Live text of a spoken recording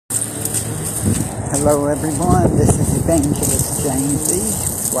Hello everyone, this is Evangelist James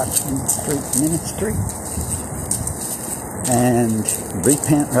E. Watchman Street Ministry and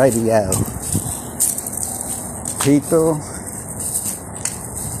Repent Radio. People,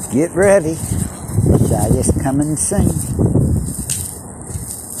 get ready. Messiah's coming soon.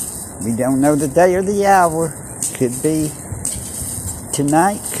 We don't know the day or the hour. Could be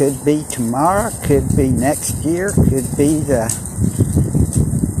tonight, could be tomorrow, could be next year, could be the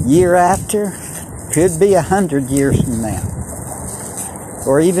year after, could be 100 years from now,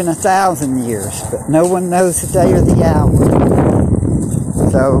 or even 1,000 years, but no one knows the day or the hour.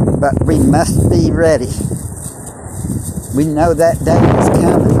 So, but we must be ready. We know that day is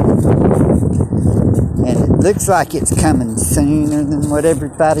coming, and it looks like it's coming sooner than what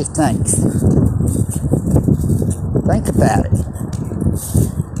everybody thinks. Think about it.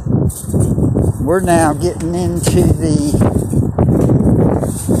 We're now getting into the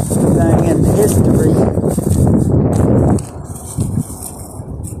thing in history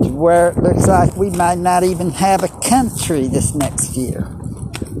where it looks like we might not even have a country this next year.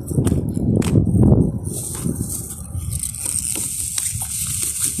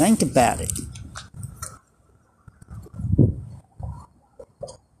 Think about it.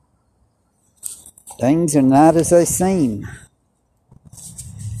 Things are not as they seem.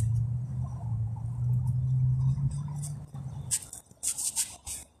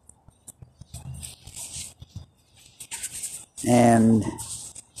 And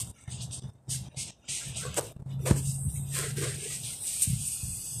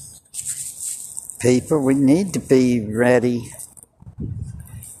people, we need to be ready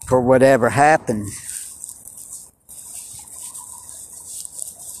for whatever happens.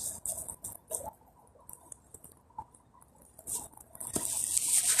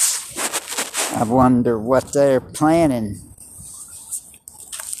 I wonder what they're planning.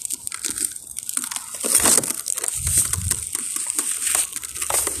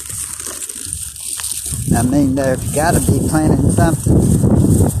 I mean, they've got to be planning something.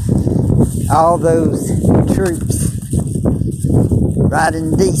 All those troops right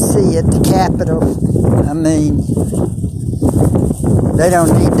in D.C. at the Capitol, I mean, they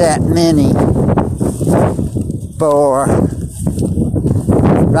don't need that many for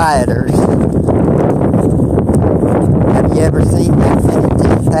rioters. Have you ever seen that many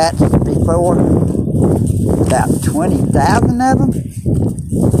dispatches before? About 20,000 of them?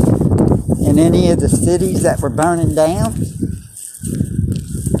 In any of the cities that were burning down,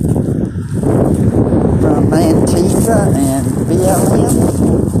 from Antifa and BLM.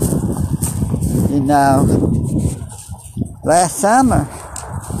 You know, last summer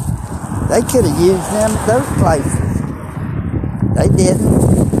they could have used them at those places. They didn't.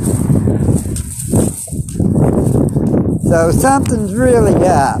 So something's really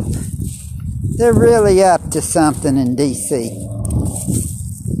up. They're really up to something in D.C.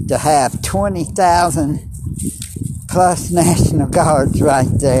 to have 20,000 plus National Guards right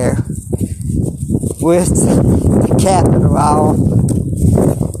there with the Capitol all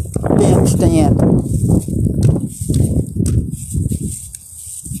fenced in.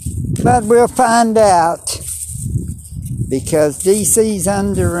 But we'll find out, because D.C.'s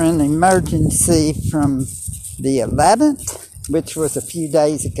under an emergency from the 11th, which was a few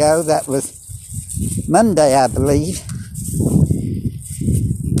days ago. That was Monday, I believe.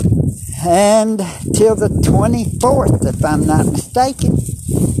 And till the 24th, if I'm not mistaken.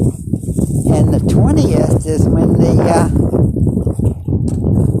 And the 20th is when the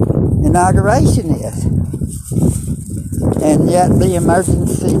inauguration is. And yet the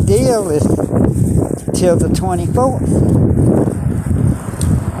emergency deal is till the 24th.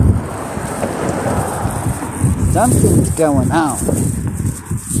 Something's going on.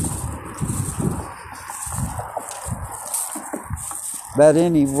 But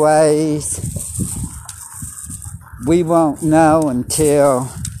anyways, we won't know until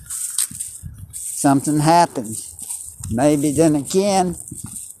something happens. Maybe then again,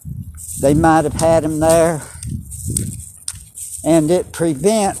 they might have had him there and it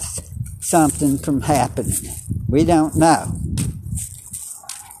prevents something from happening. We don't know.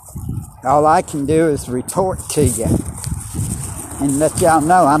 All I can do is report to you and let y'all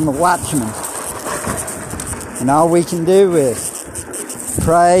know I'm a watchman. And all we can do is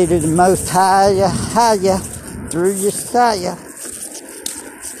pray to the Most High through Yeshua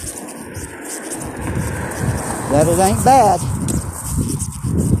that it ain't bad.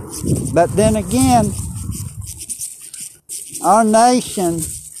 But then again, our nation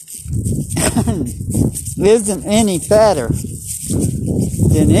isn't any better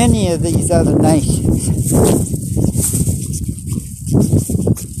than any of these other nations.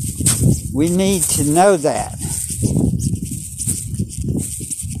 We need to know that.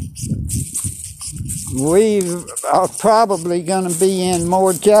 We are probably going to be in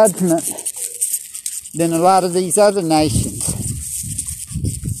more judgment than a lot of these other nations,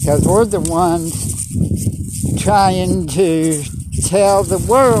 because we're the ones trying to tell the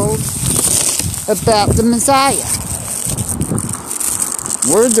world about the Messiah.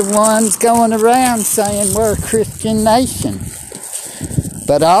 We're the ones going around saying we're a Christian nation.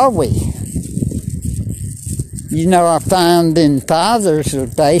 But are we? You know, our founding fathers were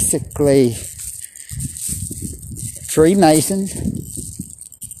basically Freemasons.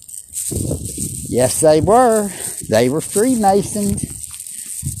 Yes, they were. They were Freemasons.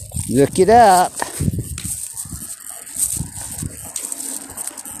 Look it up.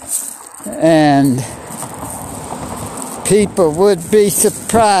 And people would be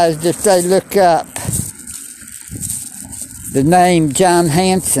surprised if they look up the name John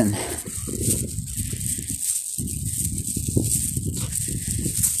Hanson.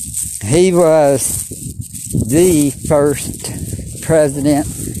 He was the first president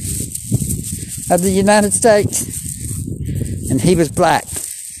of the United States, and he was black.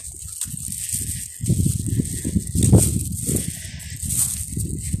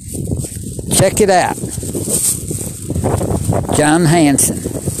 Check it out. John Hanson.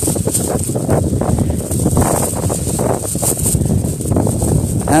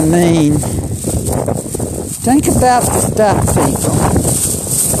 I mean, think about the stuff, people.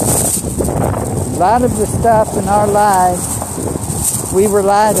 A lot of the stuff in our lives, we were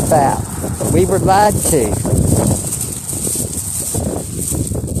lied about. We were lied to.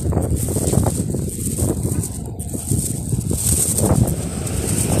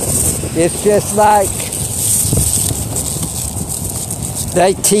 It's just like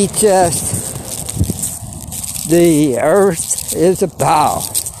they teach us the earth is a ball.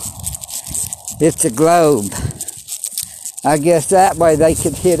 It's a globe. I guess that way they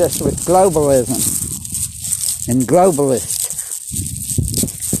could hit us with globalism and globalists.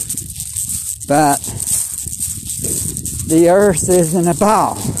 But the earth isn't a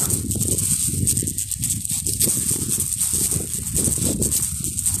ball.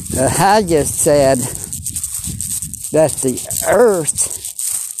 Haggis said that the earth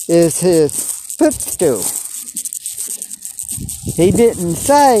is his footstool. He didn't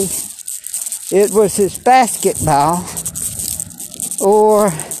say it was his basketball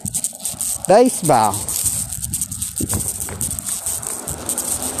or baseball.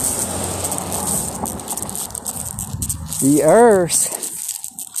 The earth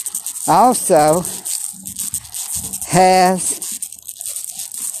also has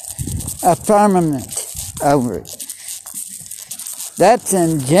a firmament over it. That's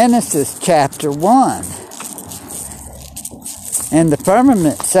in Genesis chapter 1. And the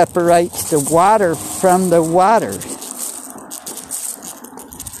firmament separates the water from the waters.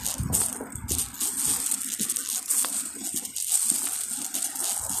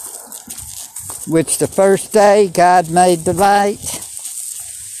 Which the first day God made the light.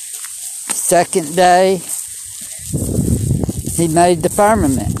 Second day He made the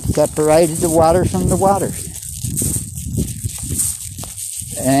firmament, separated the waters from the waters.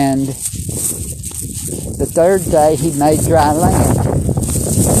 And the third day He made dry land.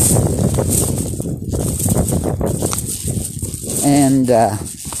 And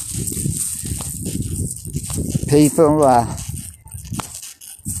people,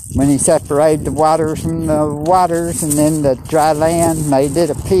 when He separated the waters from the waters and then the dry land made it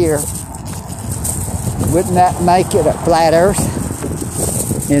appear, wouldn't that make it a flat earth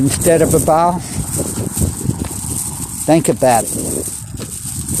instead of a ball? Think about it.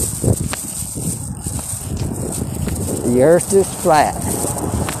 The earth is flat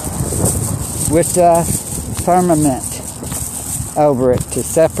with a firmament over it to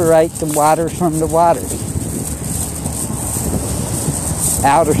separate the waters from the waters.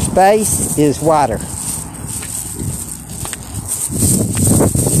 Outer space is water.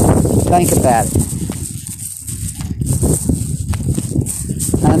 Think about it.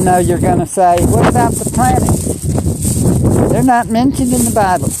 I know you're going to say, what about the planets? They're not mentioned in the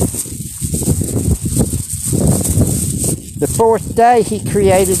Bible. The fourth day He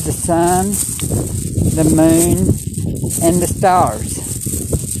created the sun, the moon, and the stars.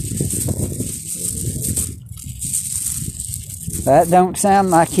 That don't sound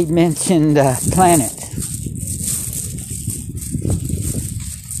like He mentioned planets.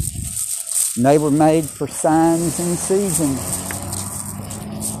 They were made for signs and seasons.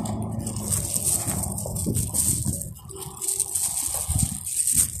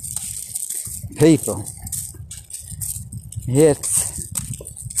 People, it's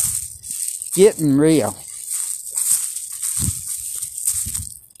getting real.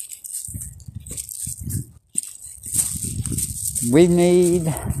 We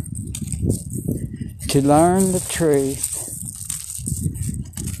need to learn the truth.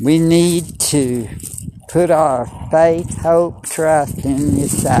 We need to put our faith, hope, trust in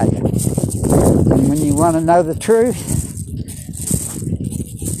Yeshua. And when you want to know the truth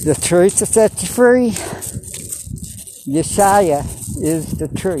will set you free. Yeshua is the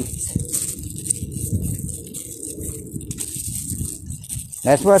truth.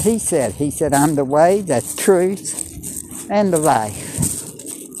 That's what he said. He said, I'm the way, the truth, and the life.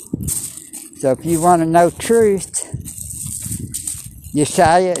 So if you want to know truth,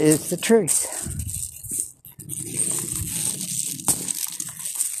 Yeshua is the truth.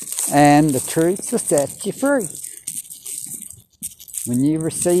 And the truth will set you free. When you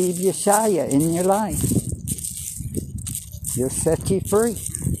receive Yeshua in your life, he'll set you free.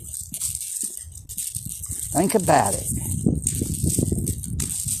 Think about it.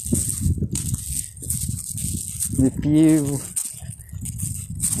 If you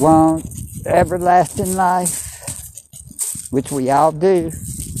want everlasting life, which we all do,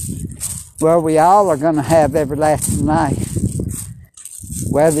 well, we all are going to have everlasting life.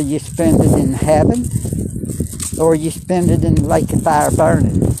 Whether you spend it in heaven or you spend it in the lake of fire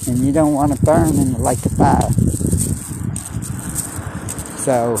burning, and you don't want to burn in the lake of fire.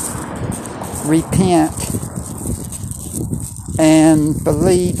 So, repent and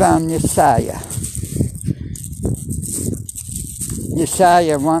believe on Yeshua.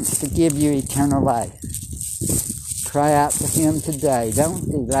 Yeshua wants to give you eternal life. Cry out to him today. Don't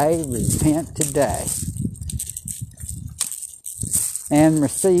delay. Repent today. And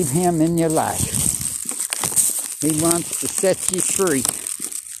receive him in your life. He wants to set you free.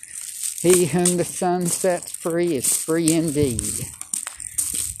 He whom the Son sets free is free indeed.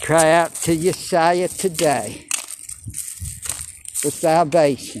 Cry out to Yeshua today for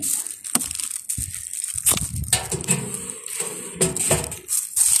salvation.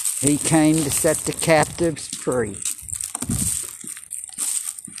 He came to set the captives free.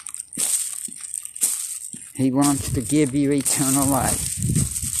 He wants to give you eternal life.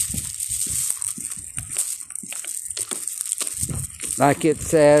 Like it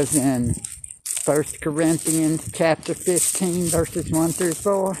says in 1 Corinthians chapter 15, verses 1 through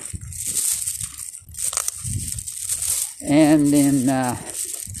 4. And in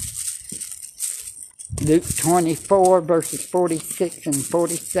Luke 24, verses 46 and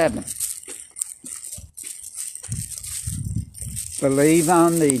 47. Believe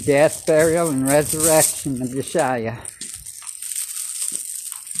on the death, burial, and resurrection of Yeshua.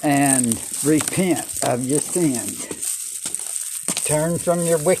 And repent of your sins. Turn from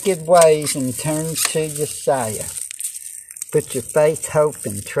your wicked ways and turn to Yeshua. Put your faith, hope,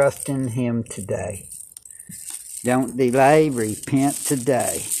 and trust in him today. Don't delay, repent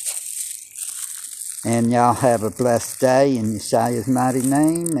today. And y'all have a blessed day in Yeshua's mighty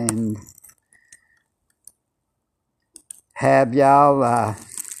name. And have y'all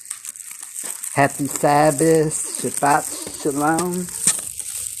happy Sabbath, Shabbat Shalom.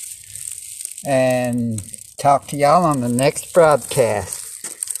 And talk to y'all on the next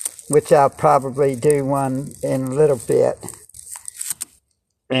broadcast, which I'll probably do one in a little bit.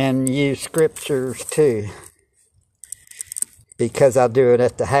 And use scriptures too, because I'll do it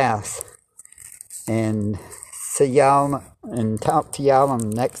at the house. And see y'all and talk to y'all on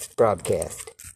the next broadcast.